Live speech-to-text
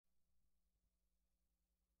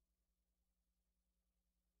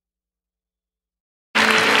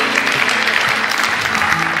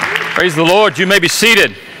Praise the Lord. You may be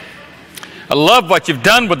seated. I love what you've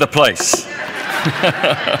done with the place.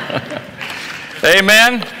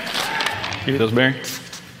 Amen. Give me those, Barry.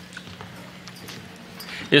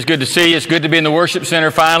 It's good to see you. It's good to be in the worship center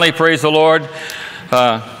finally. Praise the Lord.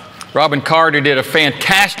 Robin Carter did a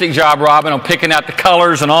fantastic job, Robin, on picking out the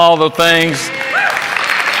colors and all the things.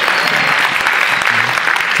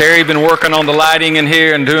 Terry been working on the lighting in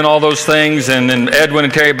here and doing all those things, and then Edwin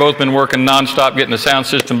and Terry both been working nonstop getting the sound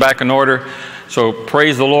system back in order. So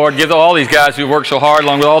praise the Lord. Give all these guys who worked so hard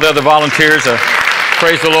along with all the other volunteers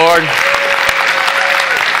praise the Lord.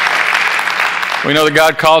 We know that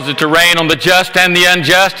God calls it to rain on the just and the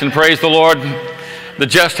unjust, and praise the Lord, the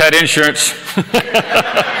just had insurance.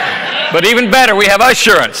 But even better, we have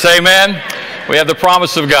assurance. Amen. We have the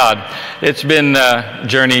promise of God. It's been a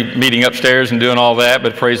journey meeting upstairs and doing all that,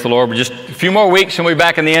 but praise the Lord. We're just a few more weeks and we'll be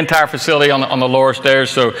back in the entire facility on the lower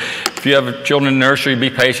stairs. So if you have children in nursery,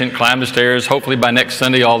 be patient, climb the stairs. Hopefully by next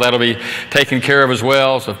Sunday, all that'll be taken care of as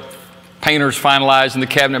well. So painters finalized and the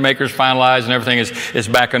cabinet makers finalized and everything is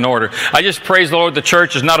back in order. I just praise the Lord. The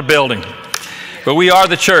church is not a building, but we are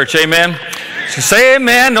the church. Amen. So say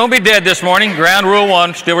amen. Don't be dead this morning. Ground rule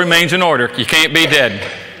 1 still remains in order. You can't be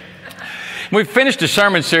dead. We've finished a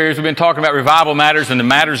sermon series. We've been talking about revival matters and the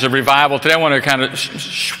matters of revival. Today I want to kind of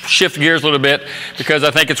shift gears a little bit because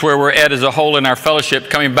I think it's where we're at as a whole in our fellowship,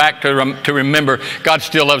 coming back to remember God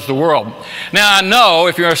still loves the world. Now I know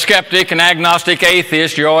if you're a skeptic, an agnostic,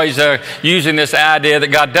 atheist, you're always using this idea that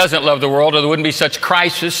God doesn't love the world or there wouldn't be such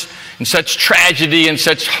crisis and such tragedy and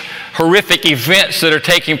such horrific events that are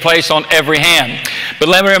taking place on every hand. But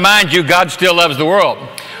let me remind you, God still loves the world.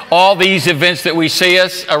 All these events that we see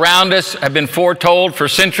around us have been foretold for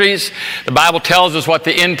centuries. The Bible tells us what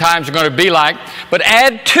the end times are going to be like. But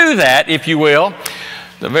add to that, if you will,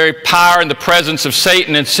 the very power and the presence of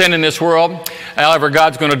Satan and sin in this world. However,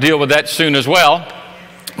 God's going to deal with that soon as well.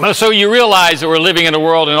 So you realize that we're living in a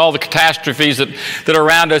world and all the catastrophes that are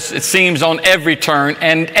around us, it seems on every turn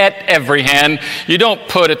and at every hand, you don't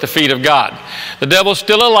put at the feet of God. The devil's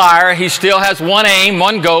still a liar. He still has one aim,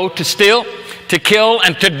 one goal, to steal, to kill,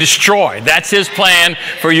 and to destroy. That's his plan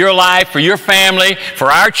for your life, for your family, for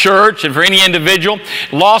our church, and for any individual.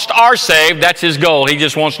 Lost or saved, that's his goal. He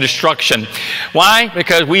just wants destruction. Why?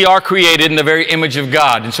 Because we are created in the very image of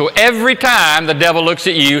God. And so every time the devil looks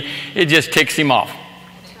at you, it just ticks him off.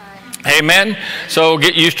 Amen? So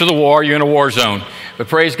get used to the war. You're in a war zone. But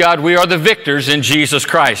praise God, we are the victors in Jesus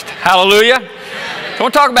Christ. Hallelujah. So I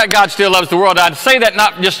want to talk about God still loves the world. I'd say that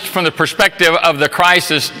not just from the perspective of the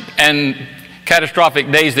crisis and catastrophic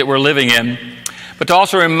days that we're living in, but to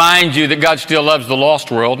also remind you that God still loves the lost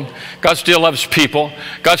world. God still loves people.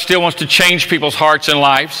 God still wants to change people's hearts and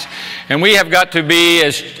lives. And we have got to be,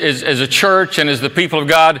 as a church and as the people of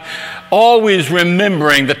God, always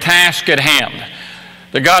remembering the task at hand.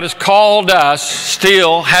 That God has called us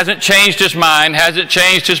still, hasn't changed His mind, hasn't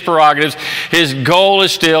changed His prerogatives. His goal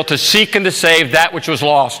is still to seek and to save that which was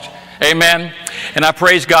lost. Amen? And I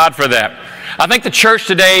praise God for that. I think the church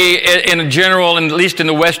today, in general, and at least in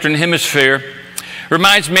the Western Hemisphere,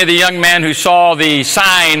 reminds me of the young man who saw the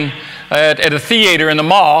sign at a theater in the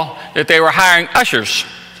mall that they were hiring ushers.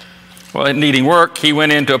 Well, needing work, he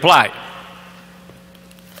went in to apply.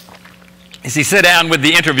 As he sat down with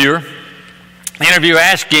the interviewer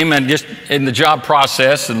asked him, and just in the job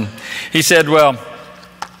process, and he said, well,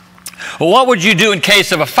 what would you do in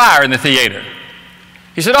case of a fire in the theater?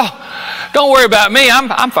 He said, oh, don't worry about me. I'm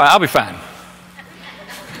fine. I'll be fine.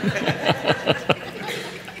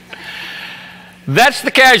 That's the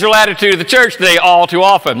casual attitude of the church today all too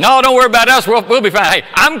often. No, don't worry about us. We'll be fine. Hey,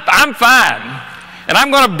 I'm fine, and I'm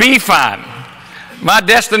going to be fine. My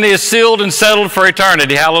destiny is sealed and settled for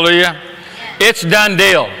eternity. Hallelujah. It's done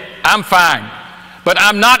deal. I'm fine. But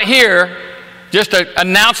I'm not here just to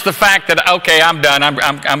announce the fact that, okay, I'm done.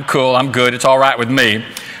 I'm cool. I'm good. It's all right with me.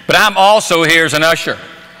 But I'm also here as an usher,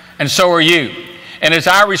 and so are you. And it's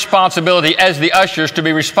our responsibility as the ushers to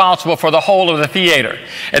be responsible for the whole of the theater.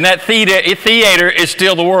 And that theater is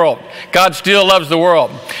still the world. God still loves the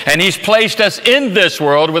world. And He's placed us in this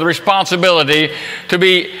world with a responsibility to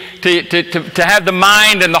have the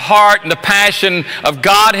mind and the heart and the passion of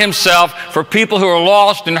God Himself for people who are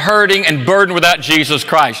lost and hurting and burdened without Jesus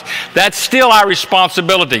Christ. That's still our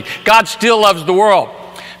responsibility. God still loves the world.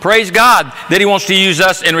 Praise God that He wants to use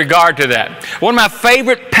us in regard to that. One of my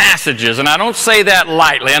favorite passages, and I don't say that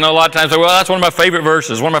lightly. I know a lot of times, well, that's one of my favorite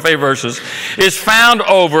verses. One of my favorite verses is found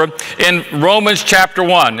over in Romans chapter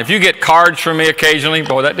 1. If you get cards from me occasionally,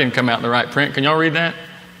 boy, that didn't come out in the right print. Can y'all read that?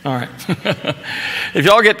 All right. If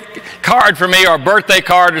y'all get a card from me or a birthday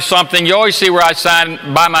card or something, you always see where I sign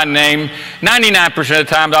by my name. 99% of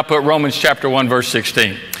the time, I put Romans chapter 1, verse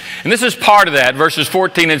 16. And this is part of that, verses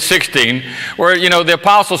 14 and 16, where, the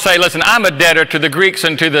apostles say, listen, I'm a debtor to the Greeks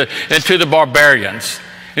and to the barbarians.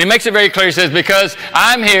 And he makes it very clear. He says, because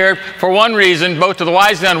I'm here for one reason, both to the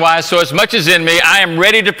wise and the unwise, so as much as in me, I am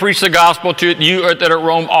ready to preach the gospel to you that are at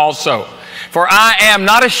Rome also. For I am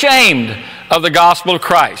not ashamed of the gospel of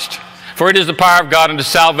Christ, for it is the power of God unto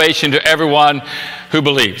salvation to everyone who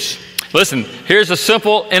believes. Listen, here's a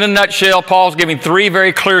simple, in a nutshell, Paul's giving 3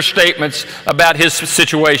 very clear statements about his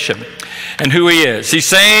situation and who he is. He's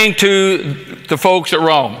saying to the folks at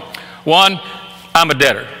Rome, 1, I'm a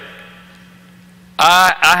debtor.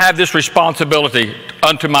 I have this responsibility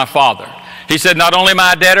unto my Father. He said, not only am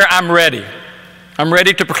I a debtor, I'm ready. I'm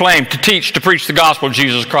ready to proclaim, to teach, to preach the gospel of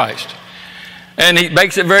Jesus Christ. And he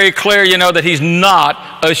makes it very clear, that he's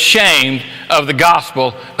not ashamed of the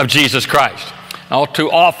gospel of Jesus Christ. All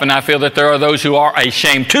too often I feel that there are those who are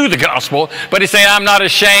ashamed to the gospel, but he's saying, I'm not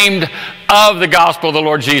ashamed of the gospel of the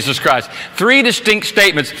Lord Jesus Christ. 3 distinct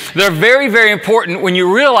statements. They're very, very important when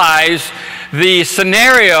you realize the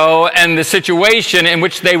scenario and the situation in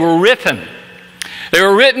which they were written. They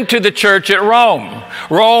were written to the church at Rome.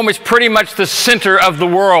 Rome is pretty much the center of the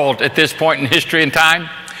world at this point in history and time.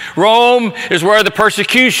 Rome is where the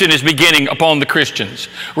persecution is beginning upon the Christians.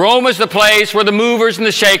 Rome is the place where the movers and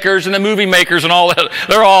the shakers and the movie makers and all that,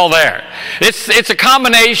 they're all there. It's a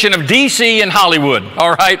combination of D.C. and Hollywood,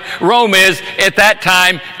 all right? Rome is at that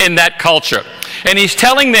time in that culture. And he's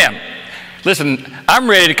telling them, listen, I'm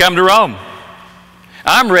ready to come to Rome.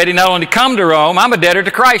 I'm ready not only to come to Rome, I'm a debtor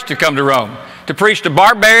to Christ to come to Rome, to preach to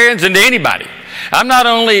barbarians and to anybody. I'm not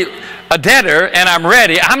only a debtor and I'm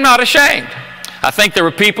ready, I'm not ashamed. I think there were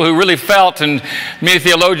people who really felt, and many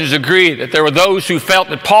theologians agree, that there were those who felt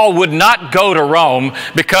that Paul would not go to Rome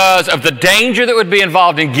because of the danger that would be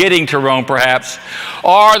involved in getting to Rome, perhaps,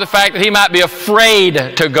 or the fact that he might be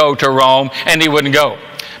afraid to go to Rome and he wouldn't go.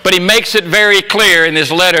 But he makes it very clear in this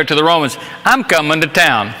letter to the Romans, I'm coming to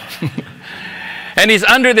town. And he's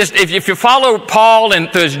under this, if you follow Paul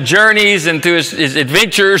and through his journeys and through his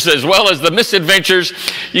adventures as well as the misadventures,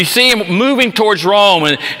 you see him moving towards Rome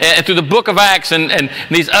and through the book of Acts and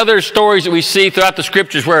these other stories that we see throughout the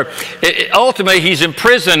scriptures where ultimately he's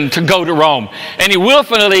imprisoned to go to Rome. And he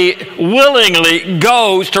willingly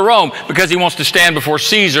goes to Rome because he wants to stand before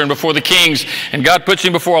Caesar and before the kings. And God puts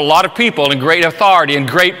him before a lot of people in great authority and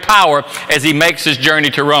great power as he makes his journey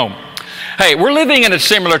to Rome. Hey, we're living in a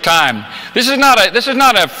similar time. This is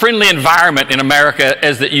not a friendly environment in America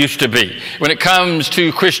as it used to be when it comes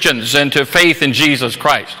to Christians and to faith in Jesus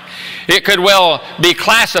Christ. It could well be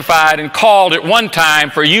classified and called at one time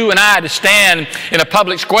for you and I to stand in a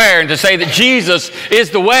public square and to say that Jesus is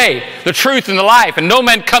the way, the truth, and the life, and no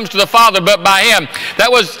man comes to the Father but by Him. That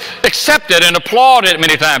was accepted and applauded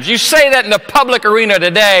many times. You say that in the public arena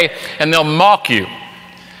today and they'll mock you.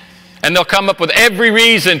 And they'll come up with every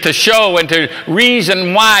reason to show and to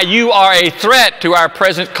reason why you are a threat to our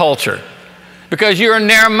present culture. Because you're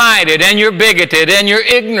narrow-minded and you're bigoted and you're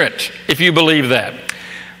ignorant if you believe that.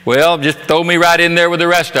 Well, just throw me right in there with the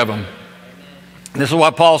rest of them. This is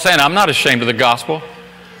what Paul's saying. I'm not ashamed of the gospel.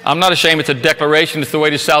 I'm not ashamed. It's a declaration. It's the way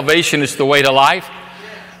to salvation. It's the way to life.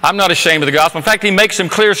 I'm not ashamed of the gospel. In fact, he makes some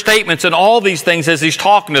clear statements in all these things as he's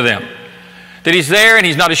talking to them. That he's there and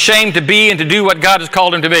he's not ashamed to be and to do what God has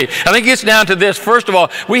called him to be. I think it gets down to this. First of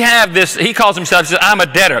all, we have this, he calls himself, he says, I'm a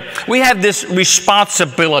debtor. We have this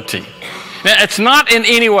responsibility. Now, it's not in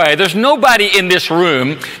any way, there's nobody in this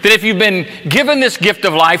room that if you've been given this gift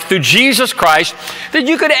of life through Jesus Christ, that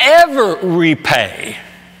you could ever repay.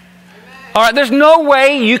 All right, there's no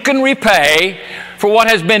way you can repay for what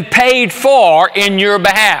has been paid for in your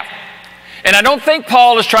behalf. And I don't think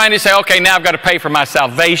Paul is trying to say, okay, now I've got to pay for my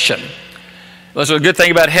salvation. Listen, the good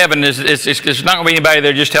thing about heaven is it's not going to be anybody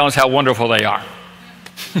there just telling us how wonderful they are.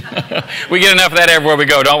 We get enough of that everywhere we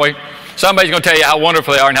go, don't we? Somebody's going to tell you how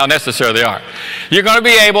wonderful they are and how necessary they are. You're going to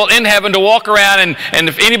be able in heaven to walk around and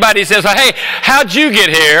if anybody says, hey, how'd you get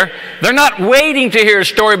here? They're not waiting to hear a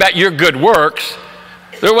story about your good works.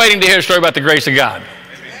 They're waiting to hear a story about the grace of God.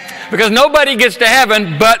 Because nobody gets to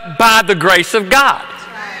heaven but by the grace of God.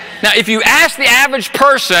 Now, if you ask the average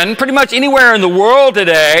person, pretty much anywhere in the world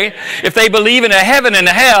today, if they believe in a heaven and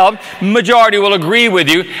a hell, majority will agree with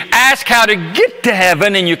you. Ask how to get to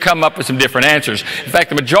heaven, and you come up with some different answers. In fact,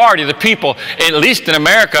 the majority of the people, at least in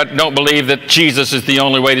America, don't believe that Jesus is the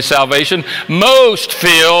only way to salvation. Most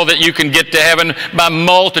feel that you can get to heaven by a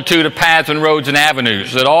multitude of paths and roads and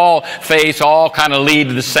avenues, that all kind of lead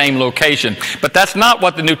to the same location. But that's not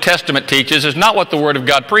what the New Testament teaches. It's not what the Word of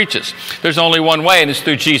God preaches. There's only one way, and it's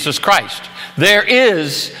through Jesus Christ. There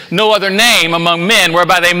is no other name among men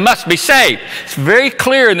whereby they must be saved. It's very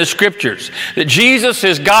clear in the Scriptures that Jesus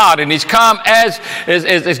is God, and He's come as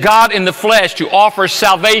God in the flesh to offer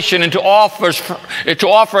salvation and to offer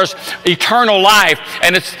us eternal life.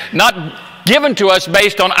 And it's not given to us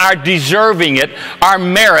based on our deserving it, our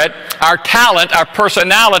merit, our talent, our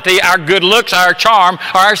personality, our good looks, our charm,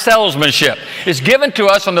 or our salesmanship. It's given to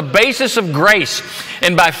us on the basis of grace.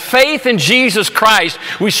 And by faith in Jesus Christ,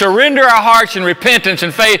 we surrender our hearts in repentance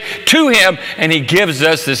and faith to Him, and He gives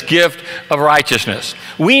us this gift of righteousness.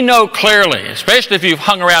 We know clearly, especially if you've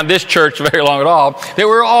hung around this church very long at all, that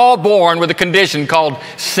we're all born with a condition called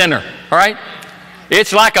sinner. All right?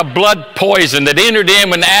 It's like a blood poison that entered in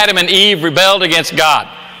when Adam and Eve rebelled against God.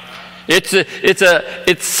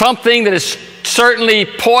 It's something that has certainly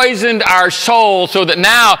poisoned our soul, so that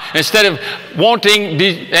now, instead of wanting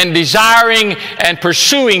and desiring and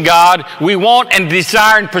pursuing God, we want and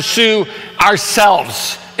desire and pursue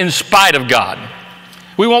ourselves in spite of God.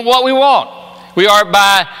 We want what we want. We are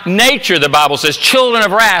by nature, the Bible says, children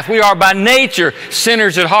of wrath. We are by nature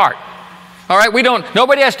sinners at heart. All right,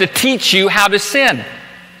 nobody has to teach you how to sin.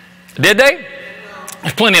 Did they?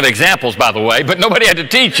 There's plenty of examples, by the way, but nobody had to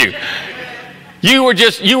teach you. You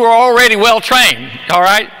were already well trained, all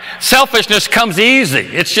right? Selfishness comes easy.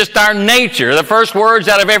 It's just our nature. The first words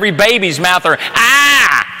out of every baby's mouth are,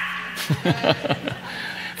 ah!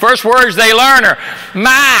 First words they learn are,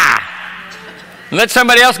 ma! Let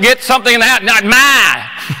somebody else get something in the house, not ma!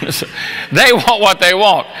 They want what they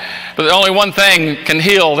want. But only one thing can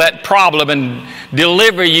heal that problem and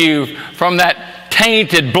deliver you from that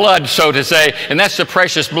tainted blood, so to say, and that's the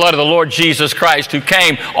precious blood of the Lord Jesus Christ, who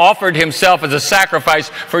came, offered Himself as a sacrifice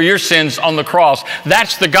for your sins on the cross.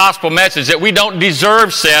 That's the gospel message, that we don't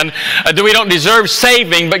deserve sin, that we don't deserve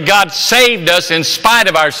saving, but God saved us in spite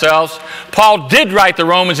of ourselves. Paul did write the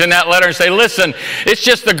Romans in that letter and say, listen, it's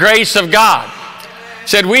just the grace of God. He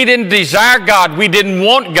said we didn't desire God, we didn't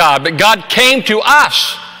want God, but God came to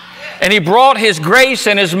us. And He brought His grace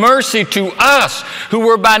and His mercy to us, who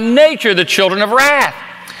were by nature the children of wrath.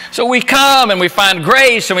 So we come and we find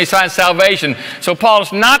grace and we find salvation. So Paul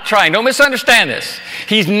is not trying, don't misunderstand this.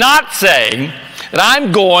 He's not saying that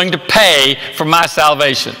I'm going to pay for my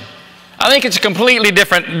salvation. I think it's a completely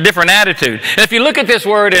different attitude. And if you look at this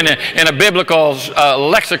word in a biblical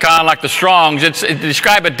lexicon like the Strong's, it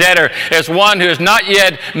describes a debtor as one who has not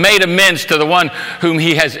yet made amends to the one whom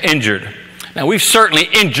he has injured. Now, we've certainly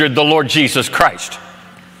injured the Lord Jesus Christ.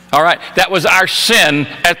 All right? That was our sin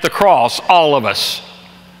at the cross, all of us.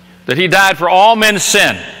 That He died for all men's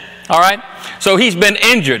sin. All right? So He's been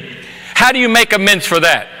injured. How do you make amends for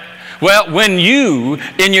that? Well, when you,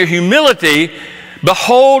 in your humility,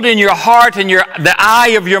 behold in your heart and the eye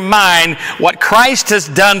of your mind what Christ has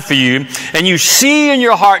done for you, and you see in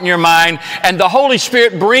your heart and your mind, and the Holy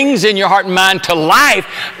Spirit brings in your heart and mind to life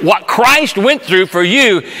what Christ went through for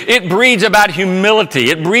you, it breeds about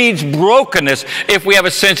humility. It breeds brokenness if we have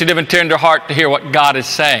a sensitive and tender heart to hear what God is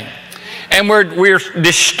saying. And we're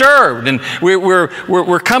disturbed, and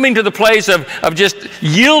we're coming to the place of just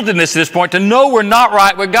yieldedness at this point, to know we're not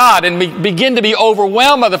right with God, and we begin to be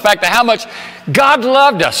overwhelmed by the fact that how much God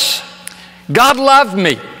loved us. God loved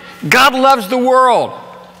me. God loves the world.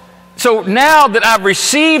 So now that I've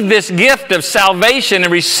received this gift of salvation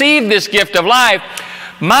and received this gift of life,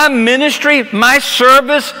 my ministry, my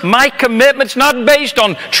service, my commitment's not based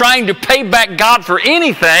on trying to pay back God for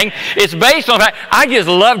anything. It's based on the fact I just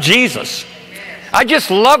love Jesus. I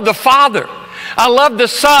just love the Father. I love the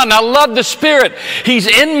Son. I love the Spirit. He's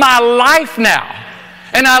in my life now.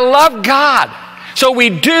 And I love God. So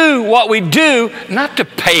we do what we do not to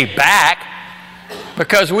pay back,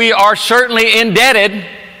 because we are certainly indebted,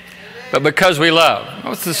 but because we love.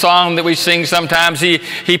 What's the song that we sing sometimes? He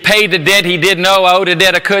paid the debt he didn't owe. I owed a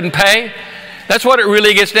debt I couldn't pay. That's what it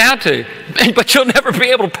really gets down to. But you'll never be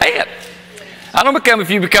able to pay it. I don't care if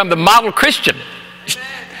you become the model Christian.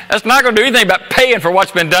 That's not going to do anything about paying for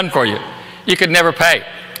what's been done for you. You could never pay.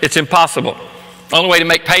 It's impossible. The only way to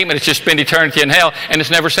make payment is just spend eternity in hell, and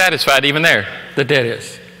it's never satisfied even there. The debt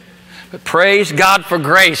is. But praise God for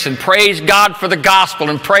grace, and praise God for the gospel,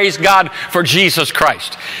 and praise God for Jesus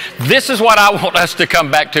Christ. This is what I want us to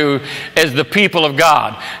come back to as the people of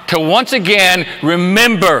God, to once again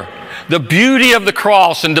remember the beauty of the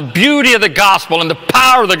cross and the beauty of the gospel and the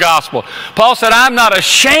power of the gospel. Paul said, I'm not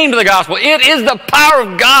ashamed of the gospel. It is the power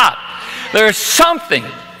of God. There is something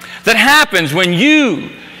that happens when you,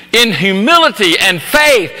 in humility and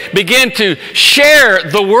faith, begin to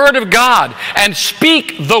share the Word of God and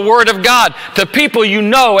speak the Word of God to people you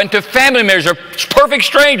know and to family members or perfect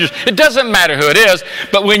strangers. It doesn't matter who it is,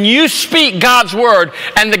 but when you speak God's Word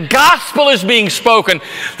and the gospel is being spoken,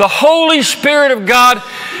 the Holy Spirit of God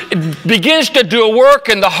begins to do a work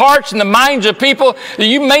in the hearts and the minds of people that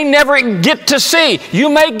you may never get to see. You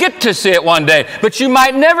may get to see it one day, but you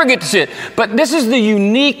might never get to see it. But this is the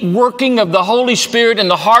unique working of the Holy Spirit in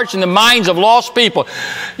the hearts and the minds of lost people.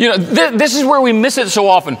 You know, this is where we miss it so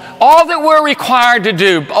often. All that we're required to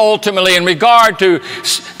do ultimately in regard to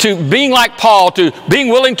being like Paul, to being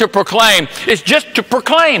willing to proclaim, is just to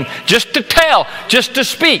proclaim, just to tell, just to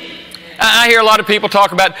speak. I hear a lot of people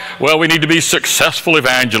talk about, well, we need to be successful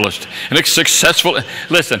evangelists. And it's successful,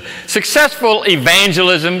 listen, successful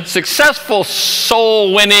evangelism, successful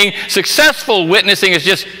soul winning, successful witnessing is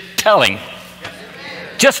just telling.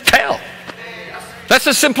 Just tell. That's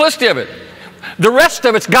the simplicity of it. The rest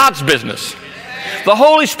of it's God's business. The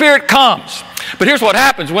Holy Spirit comes. But here's what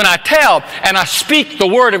happens. When I tell and I speak the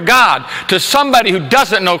Word of God to somebody who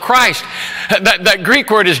doesn't know Christ, that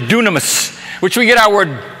Greek word is dunamis, which we get our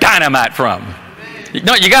word dynamite from.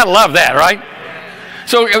 No, you got to love that, right?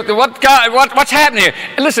 So what's happening here?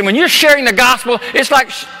 Listen, when you're sharing the gospel, it's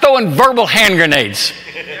like throwing verbal hand grenades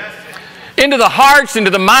into the hearts, into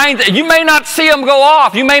the minds. You may not see them go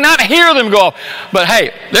off. You may not hear them go off. But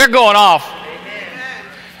hey, they're going off.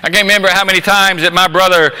 I can't remember how many times that my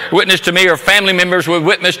brother witnessed to me, or family members would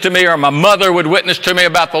witness to me, or my mother would witness to me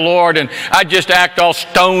about the Lord, and I'd just act all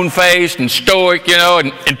stone-faced and stoic, you know,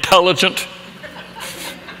 and intelligent.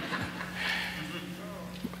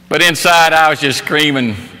 But inside I was just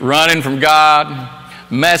screaming, running from God,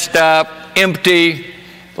 messed up, empty.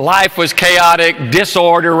 Life was chaotic,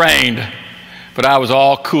 disorder reigned. But I was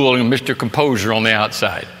all cool and Mr. Composure on the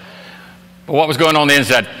outside. But what was going on the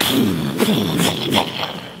inside?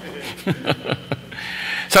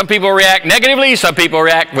 Some people react negatively, some people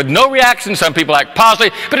react with no reaction, some people act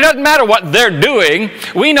positively, but it doesn't matter what they're doing.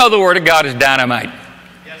 We know the Word of God is dynamite.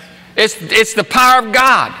 Yes. It's the power of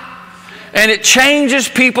God, and it changes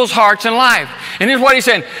people's hearts and life. And here's what he's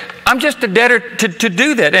saying. I'm just a debtor to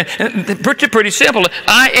do that. And pretty simple.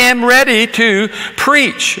 I am ready to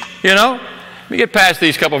preach, you know. Let me get past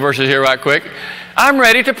these couple verses here right quick. I'm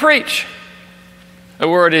ready to preach. The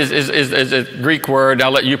word is a Greek word. I'll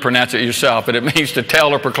let you pronounce it yourself, but it means to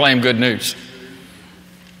tell or proclaim good news.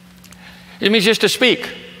 It means just to speak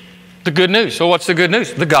the good news. So what's the good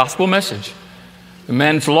news? The gospel message. The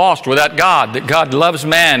man's lost without God, that God loves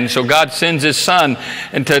man, so God sends His Son,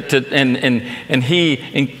 and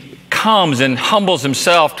He comes and humbles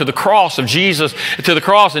Himself to the cross of Jesus,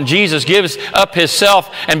 and Jesus gives up Himself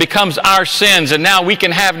and becomes our sins, and now we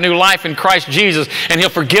can have new life in Christ Jesus, and He'll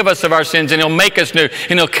forgive us of our sins, and He'll make us new,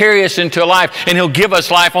 and He'll carry us into a life, and He'll give us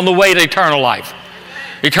life on the way to eternal life.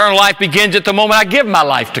 Eternal life begins at the moment I give my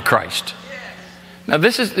life to Christ. Now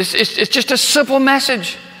it's just a simple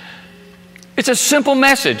message. It's a simple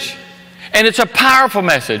message, and it's a powerful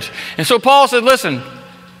message. And so Paul said, listen,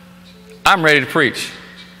 I'm ready to preach.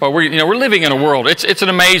 Well, we're living in a world. It's an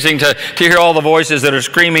amazing to hear all the voices that are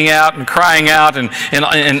screaming out and crying out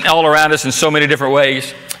and all around us in so many different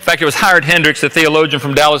ways. In fact, it was Howard Hendricks, the theologian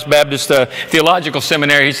from Dallas Baptist Theological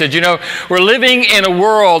Seminary. He said, we're living in a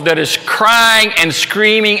world that is crying and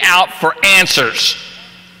screaming out for answers.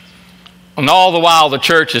 And all the while the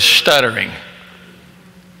church is stuttering.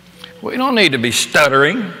 We don't need to be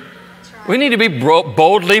stuttering. Right. We need to be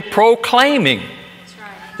boldly proclaiming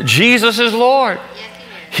right. Jesus is Lord.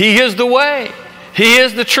 Yes, He is the way. He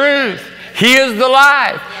is the truth. He is the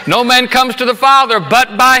life. Yes. No man comes to the Father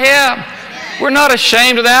but by Him. Yes. We're not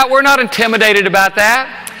ashamed of that. We're not intimidated about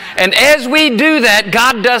that. And as we do that,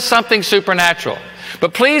 God does something supernatural.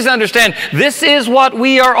 But please understand, this is what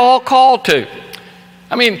we are all called to.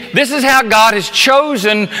 I mean, this is how God has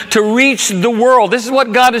chosen to reach the world. This is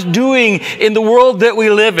what God is doing in the world that we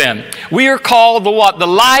live in. We are called the what? The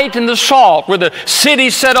light and the salt. We're the city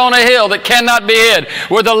set on a hill that cannot be hid.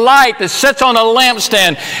 We're the light that sits on a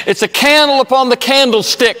lampstand. It's a candle upon the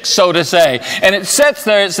candlestick, so to say. And it sits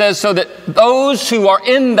there, it says, so that those who are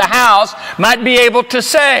in the house might be able to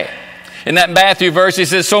say. In that Matthew verse, he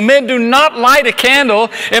says, so men do not light a candle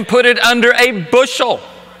and put it under a bushel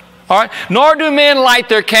All right? Nor do men light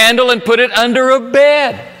their candle and put it under a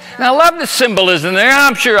bed. Now, I love the symbolism there.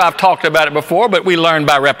 I'm sure I've talked about it before, but we learn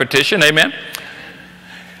by repetition. Amen?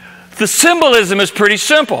 The symbolism is pretty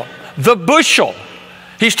simple. The bushel.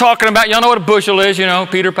 He's talking about, y'all know what a bushel is, you know.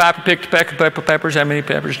 Peter Piper picked a peck of peppers. How many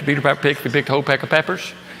peppers did Peter Piper pick? He picked a whole peck of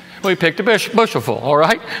peppers. Well, he picked a bushelful, all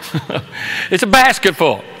right? It's a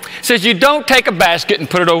basketful. It says you don't take a basket and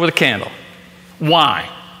put it over the candle. Why?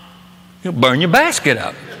 You'll burn your basket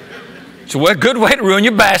up. So a good way to ruin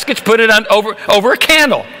your basket is put it over a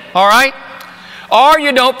candle, all right? Or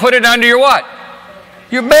you don't put it under your what?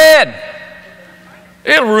 Your bed.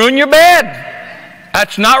 It'll ruin your bed.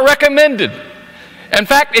 That's not recommended. In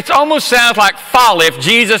fact, it almost sounds like folly if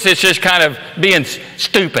Jesus is just kind of being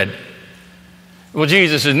stupid. Well,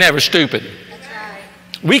 Jesus is never stupid. That's right.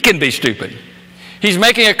 We can be stupid. He's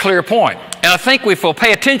making a clear point. And I think if we'll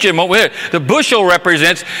pay attention, the bushel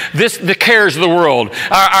represents the cares of the world,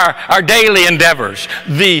 our daily endeavors.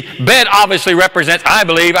 The bed obviously represents, I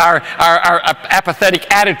believe, our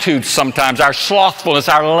apathetic attitudes sometimes, our slothfulness,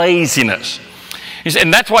 our laziness.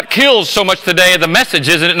 And that's what kills so much today the message,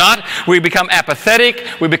 isn't it not? We become apathetic,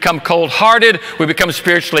 we become cold-hearted, we become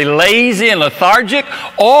spiritually lazy and lethargic,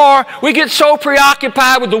 or we get so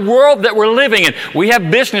preoccupied with the world that we're living in. We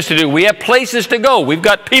have business to do, we have places to go, we've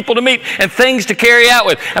got people to meet and things to carry out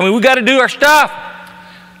with. I mean, we've got to do our stuff.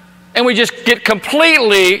 And we just get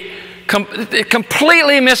completely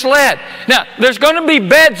misled. Now, there's going to be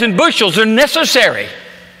beds and bushels, they're necessary.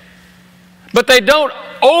 But they don't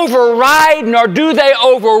override, nor do they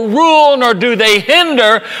overrule, nor do they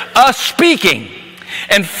hinder us speaking.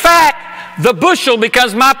 In fact, the bushel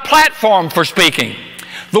becomes my platform for speaking.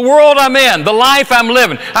 The world I'm in, the life I'm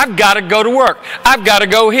living, I've got to go to work. I've got to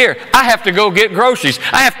go here. I have to go get groceries.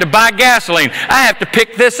 I have to buy gasoline. I have to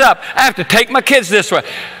pick this up. I have to take my kids this way.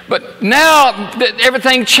 But now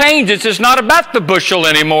everything changes. It's not about the bushel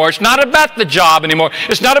anymore. It's not about the job anymore.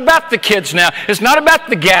 It's not about the kids now. It's not about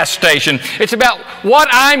the gas station. It's about what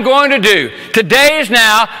I'm going to do. Today is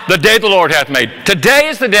now the day the Lord hath made. Today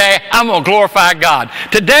is the day I'm going to glorify God.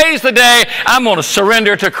 Today is the day I'm going to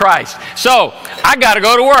surrender to Christ. So I got to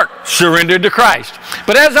go to work, surrendered to Christ.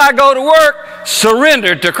 But as I go to work,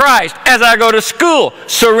 surrendered to Christ. As I go to school,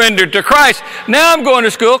 surrendered to Christ. Now I'm going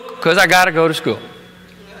to school because I got to go to school.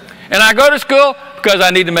 And I go to school because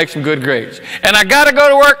I need to make some good grades. And I got to go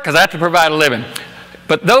to work because I have to provide a living.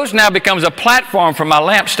 But those now becomes a platform for my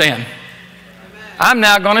lampstand. I'm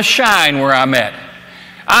now going to shine where I'm at.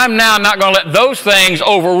 I'm now not going to let those things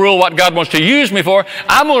overrule what God wants to use me for.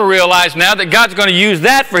 I'm going to realize now that God's going to use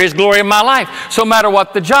that for His glory in my life, so no matter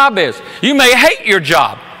what the job is. You may hate your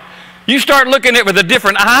job. You start looking at it with a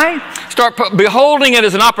different eye, start beholding it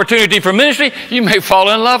as an opportunity for ministry, you may fall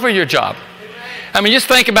in love with your job. I mean, just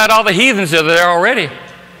think about all the heathens that are there already.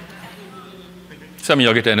 Some of you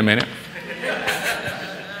will get that in a minute.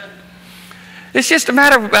 It's just a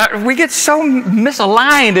matter of, we get so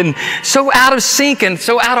misaligned and so out of sync and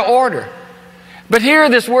so out of order. But here,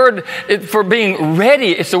 this word for being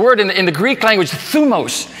ready, it's the word in the Greek language,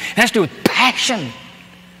 thumos. It has to do with passion.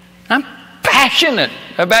 I'm passionate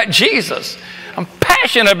about Jesus. I'm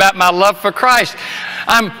passionate about my love for Christ.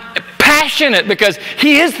 I'm passionate because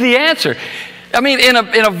He is the answer. I mean, in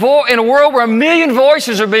a world where 1 million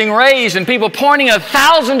voices are being raised and people pointing in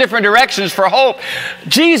 1,000 different directions for hope,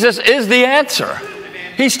 Jesus is the answer.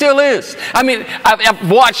 He still is. I mean, I've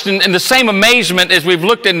watched in the same amazement as we've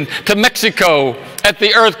looked into Mexico at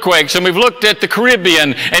the earthquakes, and we've looked at the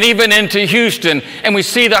Caribbean and even into Houston, and we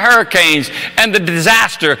see the hurricanes and the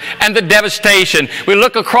disaster and the devastation. We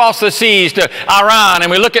look across the seas to Iran,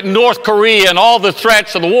 and we look at North Korea and all the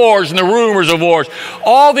threats of the wars and the rumors of wars.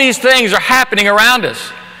 All these things are happening around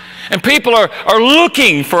us. And people are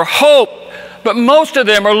looking for hope. But most of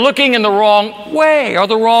them are looking in the wrong way or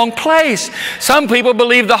the wrong place. Some people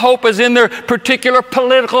believe the hope is in their particular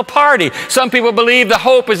political party. Some people believe the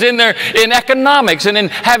hope is in economics and in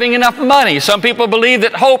having enough money. Some people believe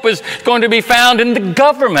that hope is going to be found in the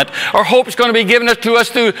government, or hope is going to be given to us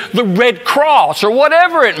through the Red Cross or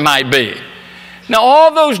whatever it might be. Now,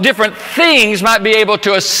 all those different things might be able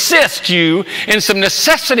to assist you in some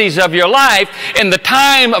necessities of your life in the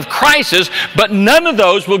time of crisis, but none of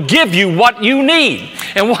those will give you what you need.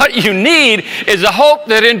 And what you need is a hope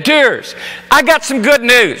that endures. I got some good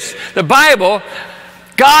news. The Bible,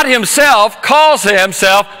 God Himself calls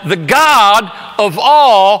Himself the God of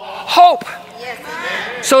all hope.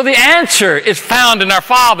 So the answer is found in our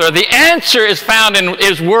Father. The answer is found in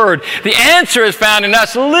His Word. The answer is found in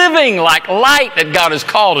us living like light that God has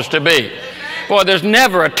called us to be. Boy, there's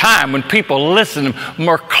never a time when people listen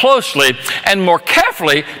more closely and more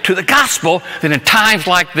carefully to the gospel than in times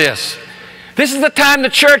like this. This is the time the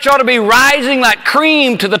church ought to be rising like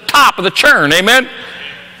cream to the top of the churn, amen?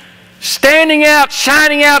 Standing out,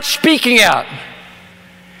 shining out, speaking out.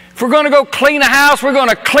 If we're going to go clean a house, we're going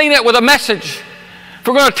to clean it with a message. If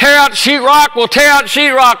we're going to tear out sheetrock, we'll tear out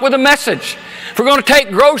sheetrock with a message. If we're going to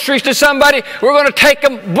take groceries to somebody, we're going to take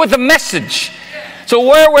them with a message. So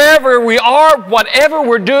wherever we are, whatever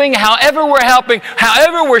we're doing, however we're helping,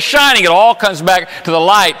 however we're shining, it all comes back to the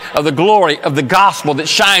light of the glory of the gospel that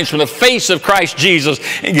shines from the face of Christ Jesus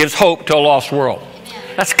and gives hope to a lost world.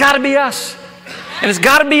 That's got to be us. And it's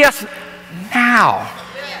got to be us now.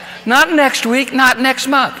 Not next week, not next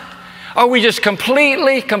month. Or we just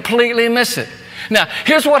completely miss it. Now,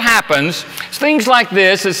 here's what happens. It's things like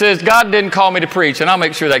this. It says, God didn't call me to preach. And I'll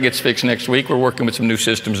make sure that gets fixed next week. We're working with some new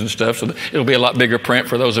systems and stuff, so it'll be a lot bigger print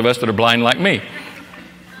for those of us that are blind like me.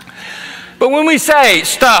 But when we say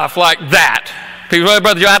stuff like that, people say,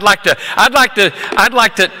 Brother Joe, I'd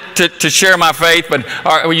like to share my faith, but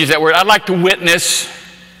or we use that word. I'd like to witness,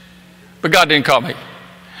 but God didn't call me.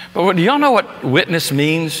 But do y'all know what witness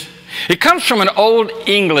means? It comes from an old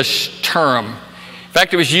English term. In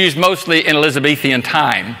fact, it was used mostly in Elizabethan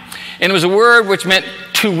time. And it was a word which meant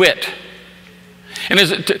to wit. And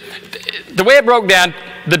the way it broke down,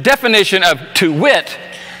 the definition of to wit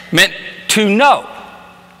meant to know.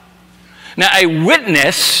 Now, a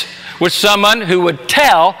witness was someone who would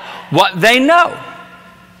tell what they know.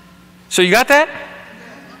 So you got that?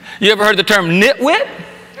 You ever heard the term nitwit?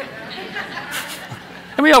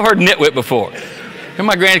 How many of y'all heard nitwit before? And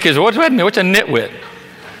my grandkids, what's a nitwit?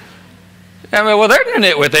 I mean, well, they're a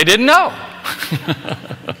nitwit. They didn't know.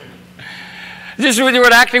 Just when you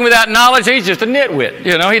were acting without knowledge, he's just a nitwit.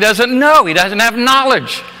 You know, he doesn't know. He doesn't have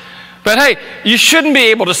knowledge. But hey, you shouldn't be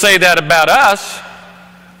able to say that about us.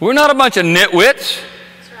 We're not a bunch of nitwits.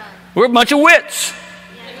 We're a bunch of wits.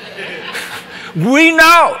 We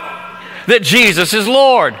know that Jesus is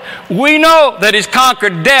Lord. We know that He's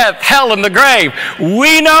conquered death, hell, and the grave.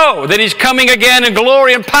 We know that He's coming again in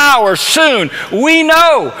glory and power soon. We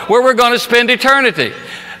know where we're going to spend eternity.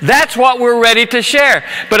 That's what we're ready to share.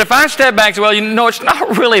 But if I step back and say, well, you know, it's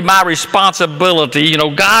not really my responsibility. You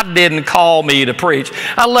know, God didn't call me to preach.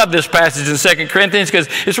 I love this passage in 2 Corinthians because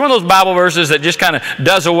it's one of those Bible verses that just kind of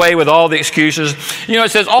does away with all the excuses. You know, it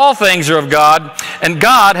says, all things are of God, and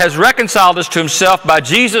God has reconciled us to Himself by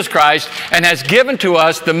Jesus Christ and has given to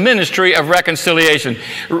us the ministry of reconciliation.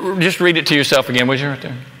 Just read it to yourself again, would you, right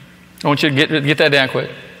there? I want you to get that down quick.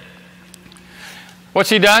 What's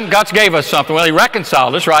He done? God's gave us something. Well, He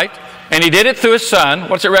reconciled us, right? And He did it through His Son.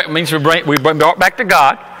 What's it means? We've been brought back to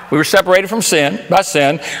God. We were separated from sin, by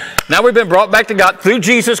sin. Now we've been brought back to God through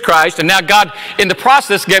Jesus Christ. And now God, in the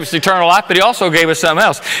process, gave us eternal life, but He also gave us something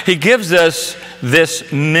else. He gives us this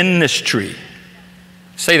ministry.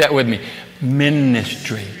 Say that with me.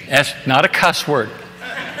 Ministry. That's not a cuss word.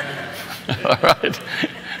 All right?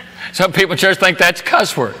 Some people in church think that's a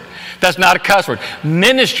cuss word. That's not a cuss word.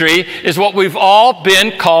 Ministry is what we've all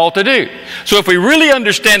been called to do. So if we really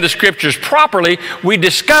understand the Scriptures properly, we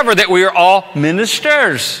discover that we are all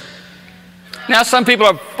ministers. Now, some people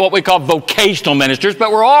are what we call vocational ministers,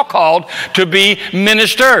 but we're all called to be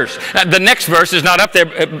ministers. Now, the next verse is not up there,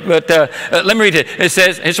 but let me read it. It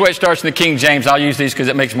says, here's the way it starts in the King James. I'll use these because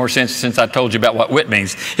it makes more sense since I told you about what wit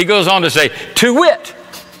means. He goes on to say, to wit.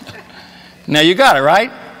 Now, you got it,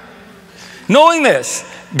 right? Knowing this,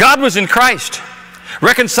 God was in Christ,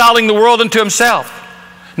 reconciling the world unto Himself,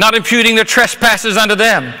 not imputing their trespasses unto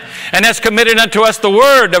them, and has committed unto us the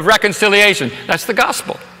word of reconciliation. That's the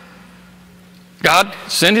gospel. God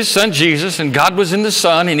sent His Son Jesus, and God was in the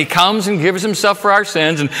Son, and He comes and gives Himself for our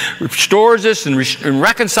sins and restores us and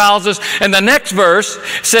reconciles us. And the next verse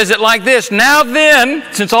says it like this. Now then,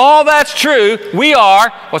 since all that's true, we are,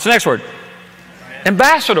 what's the next word?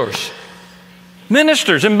 Ambassadors.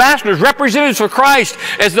 Ministers, ambassadors, representatives for Christ,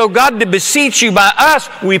 as though God did beseech you by us,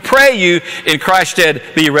 we pray you in Christ's stead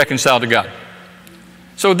be reconciled to God.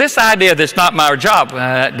 So this idea that's not my job,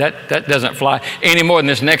 that doesn't fly any more than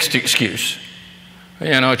this next excuse.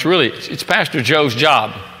 You know, it's Pastor Joe's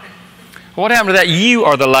job. What happened to that? You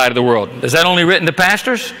are the light of the world. Is that only written to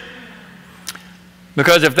pastors?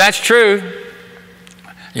 Because if that's true,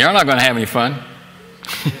 you're not going to have any fun.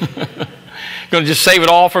 Going to just save it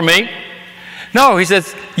all for me? No, he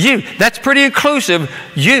says, you. That's pretty inclusive,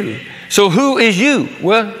 you. So who is you?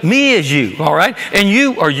 Well, me is you, all right? And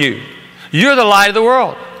you are you. You're the light of the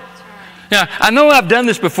world. Now, I know I've done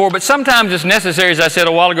this before, but sometimes it's necessary, as I said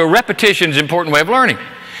a while ago, repetition is an important way of learning.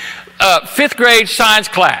 5th grade science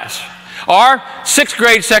class. Or sixth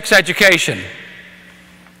grade sex education.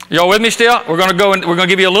 Y'all with me still? We're going to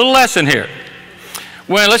give you a little lesson here.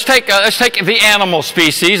 Let's take the animal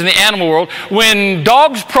species in the animal world. When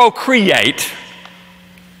dogs procreate,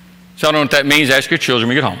 so I don't know what that means. Ask your children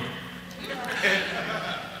when you get home.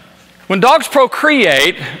 When dogs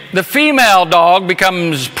procreate, the female dog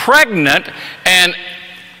becomes pregnant and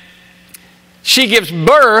she gives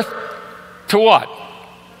birth to what?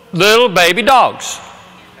 Little baby dogs.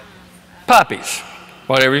 Puppies.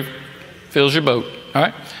 Whatever fills your boat. All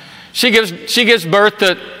right? She gives birth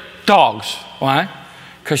to dogs. Why?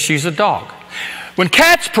 Because she's a dog. When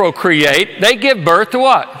cats procreate, they give birth to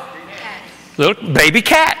what? Little baby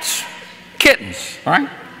cats. Kittens. All right?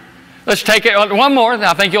 Let's take it one more, and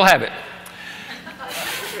I think you'll have it.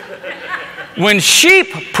 When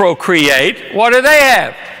sheep procreate, what do they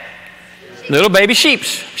have? Little baby sheeps.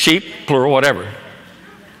 Sheep, plural, whatever.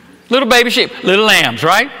 Little baby sheep. Little lambs,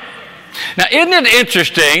 right? Now, isn't it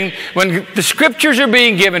interesting when the scriptures are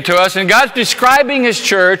being given to us and God's describing His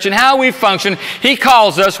church and how we function, He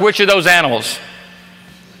calls us which of those animals?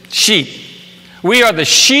 Sheep. We are the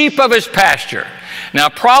sheep of His pasture. Now,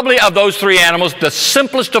 probably of those three animals, the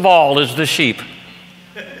simplest of all is the sheep.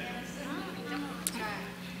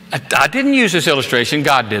 I didn't use this illustration.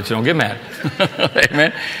 God did, so don't get mad.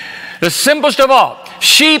 Amen. The simplest of all.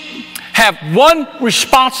 Sheep have one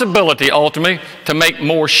responsibility, ultimately, to make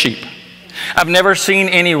more sheep. I've never seen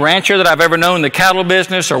any rancher that I've ever known in the cattle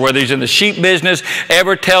business or whether he's in the sheep business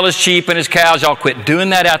ever tell his sheep and his cows, y'all quit doing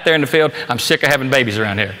that out there in the field. I'm sick of having babies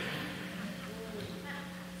around here.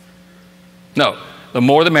 No, the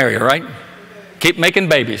more the merrier, right? Keep making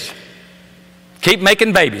babies. Keep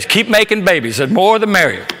making babies. Keep making babies. The more the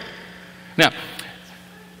merrier. Now,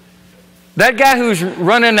 that guy who's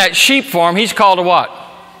running that sheep farm, he's called a what?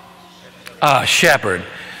 A shepherd.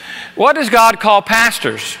 What does God call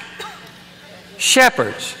pastors?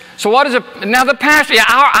 Shepherds. So what is it? Now the pastor, yeah,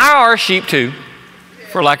 I are sheep too,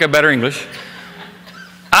 for lack of better English.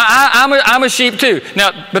 I'm a sheep too.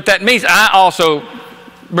 Now, but that means I also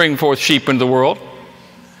bring forth sheep into the world.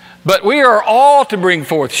 But we are all to bring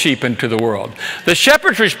forth sheep into the world. The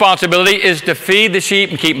shepherd's responsibility is to feed the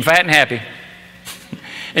sheep and keep them fat and happy.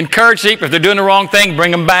 Encourage sheep. If they're doing the wrong thing,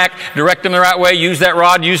 bring them back, direct them the right way, use that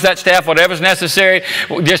rod, use that staff, whatever's necessary.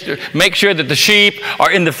 Just make sure that the sheep are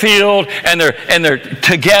in the field and they're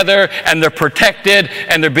together and they're protected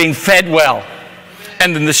and they're being fed well.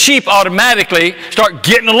 And then the sheep automatically start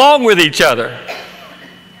getting along with each other.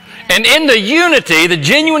 And in the unity, the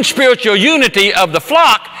genuine spiritual unity of the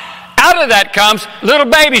flock, out of that comes little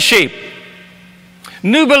baby sheep.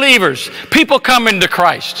 New believers, people coming to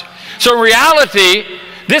Christ. So in reality,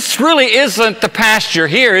 this really isn't the pasture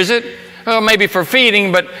here, is it? Well, maybe for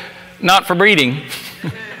feeding, but not for breeding.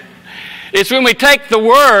 It's when we take the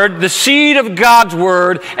Word, the seed of God's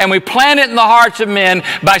Word, and we plant it in the hearts of men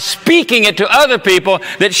by speaking it to other people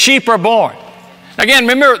that sheep are born. Again,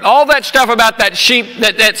 remember all that stuff about that sheep,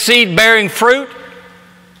 that seed bearing fruit?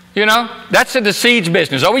 You know, that's in the seeds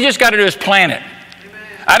business. All we just got to do is plant it.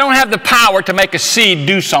 I don't have the power to make a seed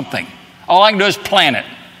do something. All I can do is plant it.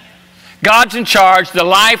 God's in charge. The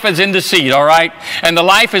life is in the seed, all right? And the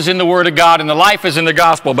life is in the Word of God, and the life is in the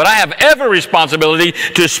gospel. But I have every responsibility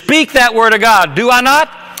to speak that Word of God. Do I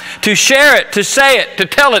not? To share it, to say it, to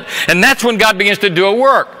tell it. And that's when God begins to do a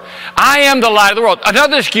work. I am the light of the world.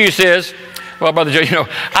 Another excuse is, well, Brother Joe, you know,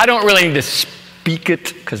 I don't really need to speak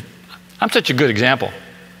it because I'm such a good example.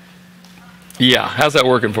 Yeah, how's that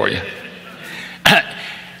working for you?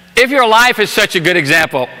 If your life is such a good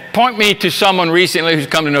example, point me to someone recently who's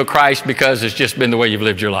come to know Christ because it's just been the way you've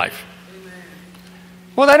lived your life.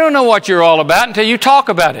 Well, they don't know what you're all about until you talk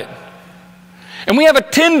about it. And we have a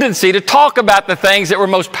tendency to talk about the things that we're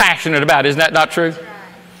most passionate about. Isn't that not true?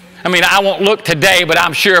 I mean, I won't look today, but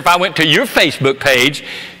I'm sure if I went to your Facebook page,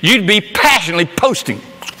 you'd be passionately posting.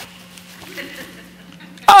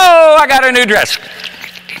 Oh, I got a new dress.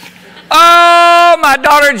 Oh, my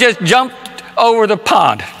daughter just jumped over the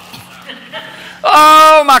pond.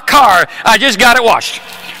 Oh, my car, I just got it washed.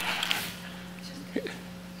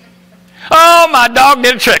 Oh, my dog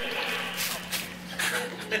did a trick.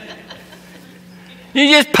 You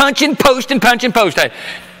just punch and post and punch and post.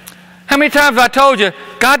 How many times have I told you,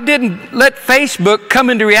 God didn't let Facebook come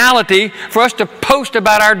into reality for us to post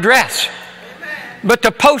about our dress, but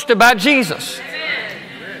to post about Jesus.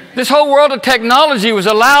 This whole world of technology was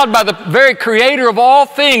allowed by the very creator of all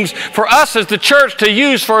things for us as the church to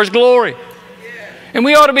use for His glory. And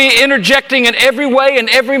we ought to be interjecting in every way and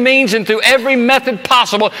every means and through every method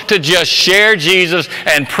possible to just share Jesus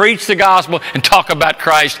and preach the gospel and talk about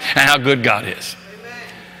Christ and how good God is.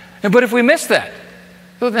 But if we miss that,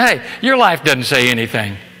 Well, hey, your life doesn't say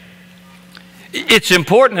anything. It's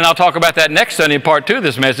important, and I'll talk about that next Sunday in part 2 of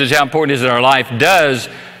this message, how important it is that our life does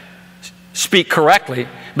speak correctly,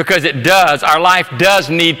 because it does. Our life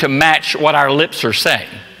does need to match what our lips are saying.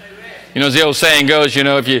 You know, as the old saying goes, you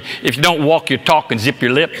know, if you don't walk your talk and zip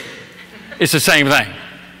your lip, it's the same thing.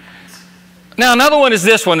 Now, another one is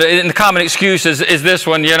this one, and the common excuse is this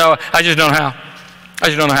one, you know, I just don't know how. I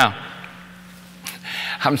just don't know how.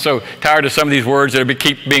 I'm so tired of some of these words that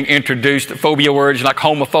keep being introduced, phobia words like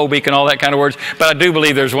homophobic and all that kind of words, but I do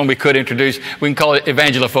believe there's one we could introduce. We can call it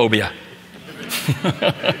evangelophobia.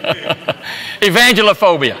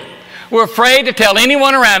 Evangelophobia. We're afraid to tell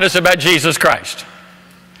anyone around us about Jesus Christ.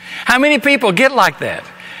 How many people get like that?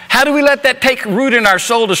 How do we let that take root in our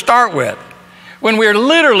soul to start with? When we're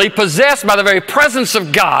literally possessed by the very presence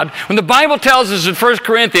of God, when the Bible tells us in 1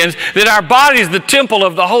 Corinthians that our body is the temple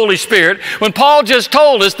of the Holy Spirit, when Paul just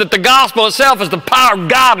told us that the gospel itself is the power of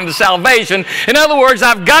God into salvation. In other words,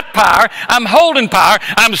 I've got power, I'm holding power,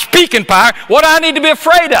 I'm speaking power. What do I need to be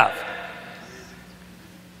afraid of?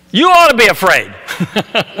 You ought to be afraid.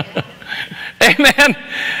 Amen.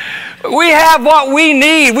 We have what we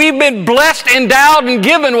need. We've been blessed, endowed, and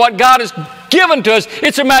given what God has given to us.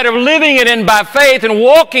 It's a matter of living it in by faith and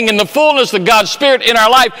walking in the fullness of God's Spirit in our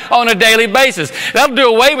life on a daily basis. That'll do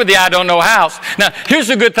away with the I don't know hows. Now, here's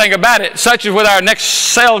the good thing about it, such as with our next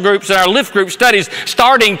cell groups and our lift group studies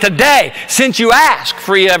starting today, since you ask,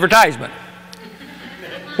 free advertisement.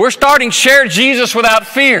 We're starting Share Jesus Without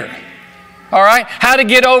Fear. All right? How to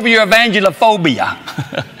get over your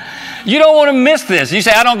evangelophobia. You don't want to miss this. You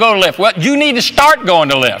say, I don't go to lift. Well, you need to start going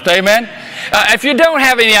to lift. Amen? If you don't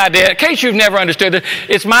have any idea, in case you've never understood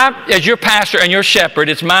this, as your pastor and your shepherd,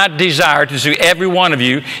 it's my desire to see every one of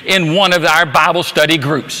you in one of our Bible study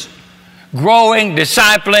groups. Growing,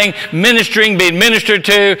 discipling, ministering, being ministered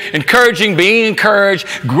to, encouraging, being encouraged,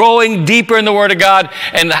 growing deeper in the Word of God.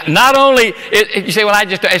 And not only, you say, well,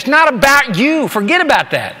 it's not about you. Forget about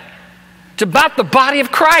that. It's about the body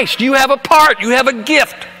of Christ. You have a part. You have a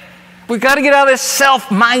gift. We've got to get out of this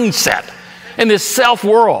self-mindset in this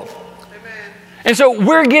self-world. Amen. And so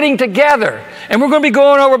we're getting together, and we're going to be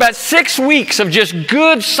going over about 6 weeks of just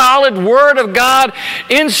good, solid Word of God,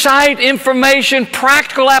 insight, information,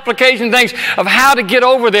 practical application things of how to get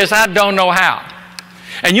over this I don't know how.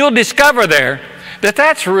 And you'll discover there that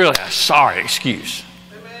that's really a sorry excuse.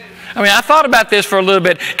 Amen. I mean, I thought about this for a little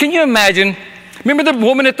bit. Can you imagine, remember the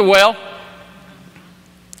woman at the well?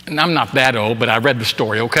 And I'm not that old, but I read the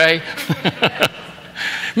story, okay?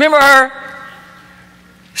 Remember her?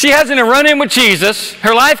 She has a run-in with Jesus.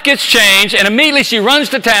 Her life gets changed, and immediately she runs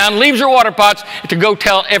to town, leaves her water pots to go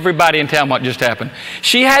tell everybody in town what just happened.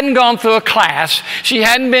 She hadn't gone through a class. She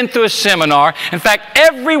hadn't been through a seminar. In fact,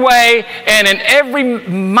 every way and in every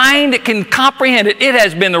mind that can comprehend it, it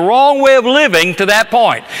has been the wrong way of living to that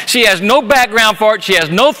point. She has no background for it. She has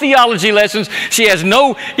no theology lessons. She has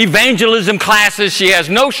no evangelism classes. She has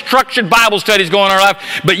no structured Bible studies going on in her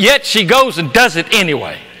life, but yet she goes and does it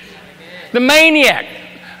anyway. The maniac.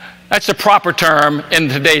 That's the proper term in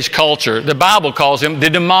today's culture. The Bible calls him the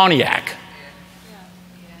demoniac.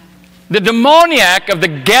 The demoniac of the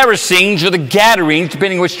Gerasenes or the Gadarenes,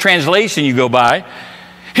 depending on which translation you go by.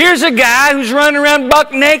 Here's a guy who's running around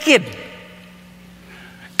buck naked,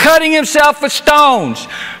 cutting himself with stones,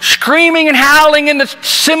 screaming and howling in the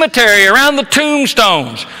cemetery around the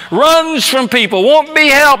tombstones, runs from people, won't be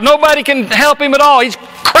helped. Nobody can help him at all. He's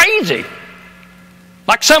crazy,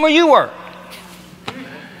 like some of you were.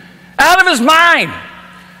 Out of his mind.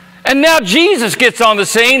 And now Jesus gets on the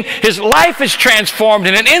scene. His life is transformed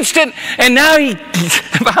in an instant. And now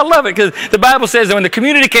I love it because the Bible says that when the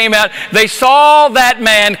community came out, they saw that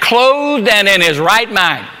man clothed and in his right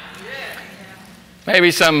mind. Maybe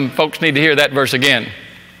some folks need to hear that verse again.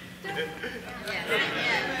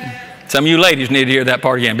 Some of you ladies need to hear that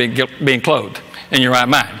part again, being clothed in your right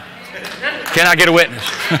mind. Can I get a witness?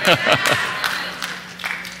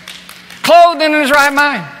 Clothed and in his right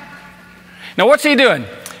mind. Now, what's he doing?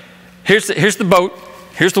 Here's the boat.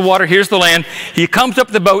 Here's the water. Here's the land. He comes up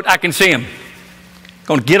the boat. I can see him.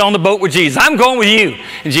 Going to get on the boat with Jesus. I'm going with you.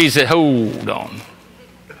 And Jesus said, hold on.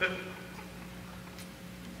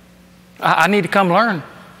 I need to come learn.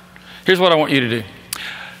 Here's what I want you to do.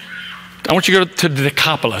 I want you to go to the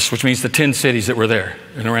Decapolis, which means the 10 cities that were there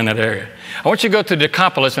and around that area. I want you to go to the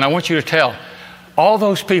Decapolis, and I want you to tell all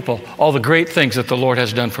those people all the great things that the Lord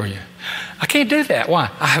has done for you. I can't do that. Why?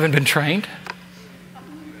 I haven't been trained.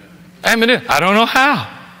 I don't know how.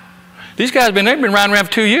 These guys they've been riding around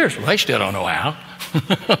for 2 years. Well, they still don't know how.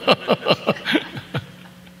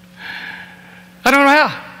 I don't know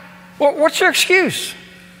how. Well, what's your excuse?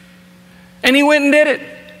 And he went and did it.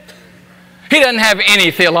 He doesn't have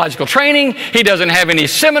any theological training. He doesn't have any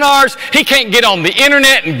seminars. He can't get on the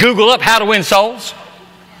internet and Google up how to win souls.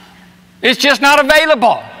 It's just not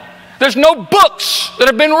available. There's no books that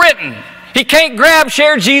have been written. He can't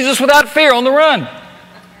share Jesus without fear on the run.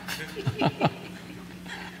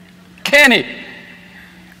 Can he?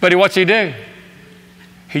 But what's he do?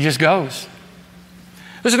 He just goes.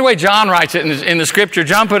 Listen to the way John writes it in the scripture.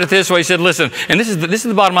 John put it this way. He said, listen, and this is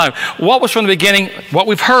the bottom line. What was from the beginning, what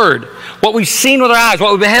we've heard, what we've seen with our eyes,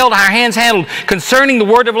 what we've beheld, our hands handled concerning the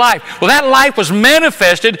word of life. Well, that life was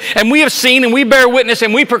manifested, and we have seen, and we bear witness,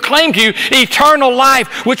 and we proclaim to you eternal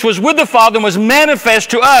life, which was with the Father and was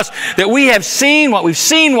manifest to us. That we have seen, what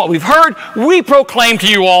we've heard, we proclaim to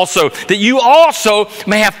you also, that you also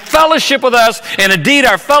may have fellowship with us. And indeed,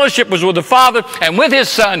 our fellowship was with the Father and with His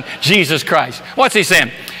Son, Jesus Christ. What's He saying?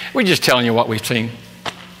 We're just telling you what we've seen.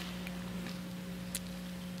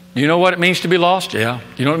 You know what it means to be lost? Yeah.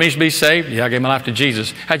 You know what it means to be saved? Yeah, I gave my life to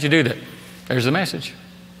Jesus. How'd you do that? There's the message.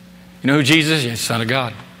 You know who Jesus is? Yes, Son of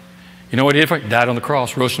God. You know what He did for you? Died on the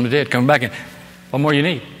cross, rose from the dead, coming back in. What more you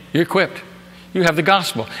need? You're equipped. You have the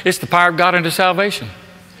gospel. It's the power of God unto salvation.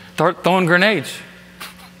 Start throwing grenades.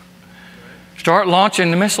 Start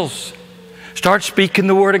launching the missiles. Start speaking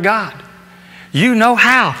the word of God. You know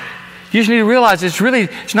how. You just need to realize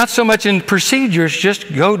it's not so much in procedure, it's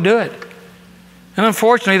just go do it. And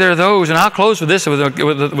unfortunately, there are those, and I'll close with this,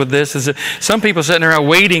 is that some people sitting there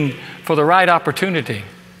waiting for the right opportunity.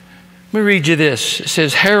 Let me read you this. It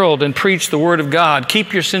says, herald and preach the word of God.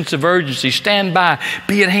 Keep your sense of urgency. Stand by.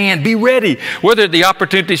 Be at hand. Be ready. Whether the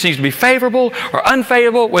opportunity seems to be favorable or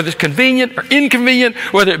unfavorable, whether it's convenient or inconvenient,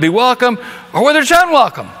 whether it be welcome or whether it's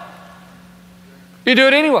unwelcome. You do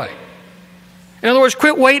it anyway. In other words,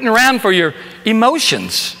 quit waiting around for your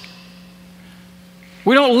emotions.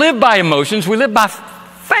 We don't live by emotions, we live by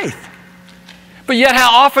faith. But yet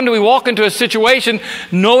how often do we walk into a situation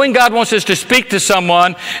knowing God wants us to speak to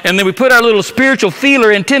someone, and then we put our little spiritual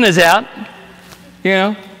feeler antennas out,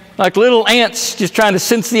 like little ants just trying to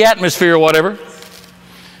sense the atmosphere or whatever,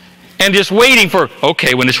 and just waiting for,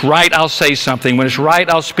 okay, when it's right, I'll say something. When it's right,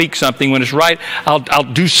 I'll speak something. When it's right,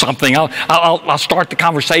 I'll do something. I'll start the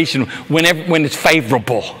conversation when it's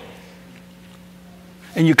favorable.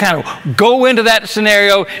 And you kind of go into that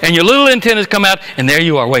scenario, and your little antennas come out, and there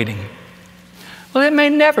you are waiting. Well, it may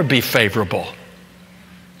never be favorable.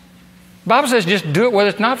 The Bible says just do it whether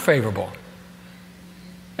it's not favorable.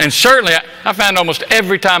 And certainly, I found almost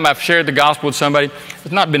every time I've shared the gospel with somebody,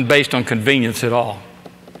 it's not been based on convenience at all.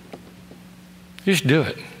 Just do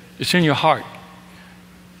it. It's in your heart.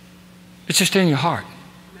 It's just in your heart.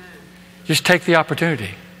 Just take the opportunity.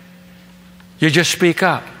 You just speak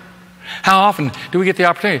up. How often do we get the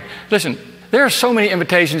opportunity? Listen, there are so many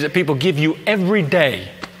invitations that people give you every day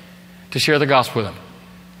to share the gospel with them.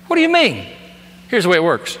 What do you mean? Here's the way it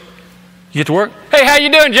works. You get to work. Hey, how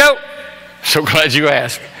you doing, Joe? So glad you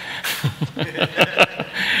asked.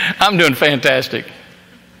 I'm doing fantastic.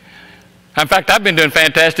 In fact, I've been doing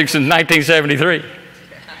fantastic since 1973.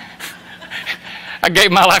 I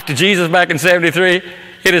gave my life to Jesus back in 73.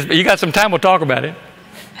 You got some time, we'll talk about it.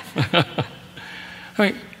 I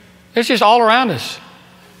mean, it's just all around us.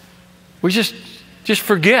 We just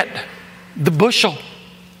forget the bushel,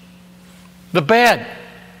 the bed,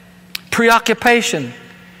 preoccupation.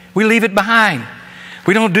 We leave it behind.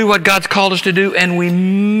 We don't do what God's called us to do, and we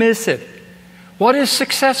miss it. What is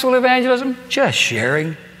successful evangelism? Just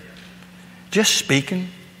sharing. Just speaking.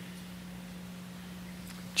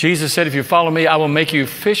 Jesus said, if you follow me, I will make you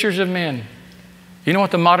fishers of men. You know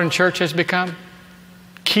what the modern church has become?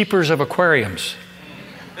 Keepers of aquariums.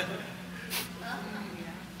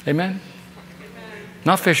 Amen?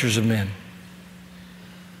 Not fishers of men.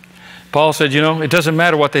 Paul said, it doesn't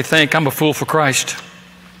matter what they think. I'm a fool for Christ.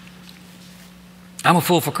 I'm a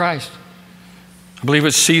fool for Christ. I believe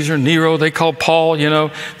it's Caesar, Nero. They called Paul,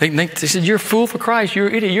 They said, you're a fool for Christ. You're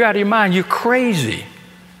an idiot. You're out of your mind. You're crazy.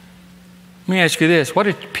 Let me ask you this. What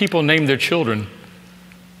did people name their children?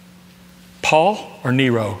 Paul or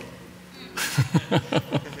Nero? They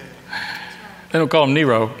don't call him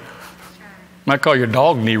Nero. Might call your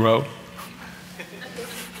dog Nero.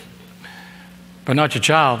 But not your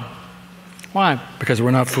child. Why? Because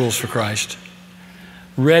we're not fools for Christ.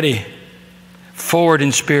 Ready, forward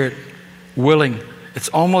in spirit, willing. It's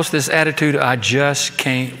almost this attitude, I just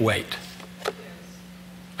can't wait.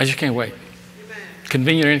 I just can't wait.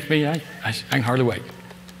 Convenient or inconvenient, I can hardly wait.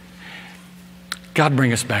 God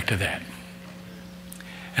bring us back to that.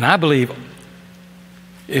 And I believe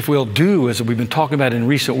if we'll do, as we've been talking about in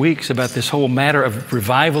recent weeks, about this whole matter of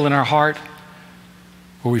revival in our heart,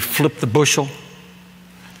 where we flip the bushel,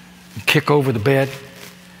 and kick over the bed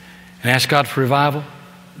and ask God for revival,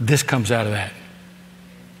 this comes out of that.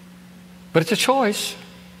 But it's a choice.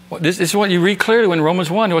 This is what you read clearly in Romans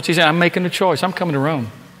 1. What's he saying? I'm making a choice. I'm coming to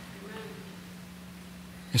Rome.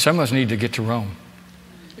 And some of us need to get to Rome.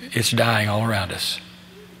 It's dying all around us.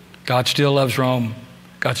 God still loves Rome.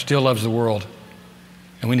 God still loves the world.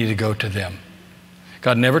 And we need to go to them.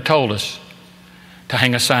 God never told us to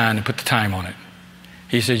hang a sign and put the time on it.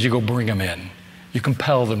 He says, you go bring them in. You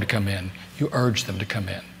compel them to come in. You urge them to come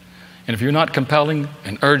in. And if you're not compelling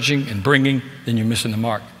and urging and bringing, then you're missing the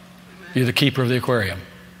mark. You're the keeper of the aquarium.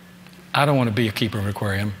 I don't want to be a keeper of an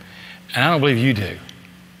aquarium. And I don't believe you do.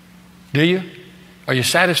 Do you? Are you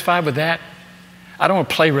satisfied with that? I don't want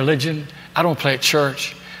to play religion. I don't want to play at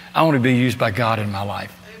church. I want to be used by God in my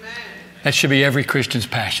life. Amen. That should be every Christian's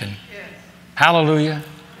passion. Yes. Hallelujah.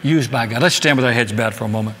 Used by God. Let's stand with our heads bowed for a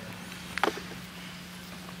moment.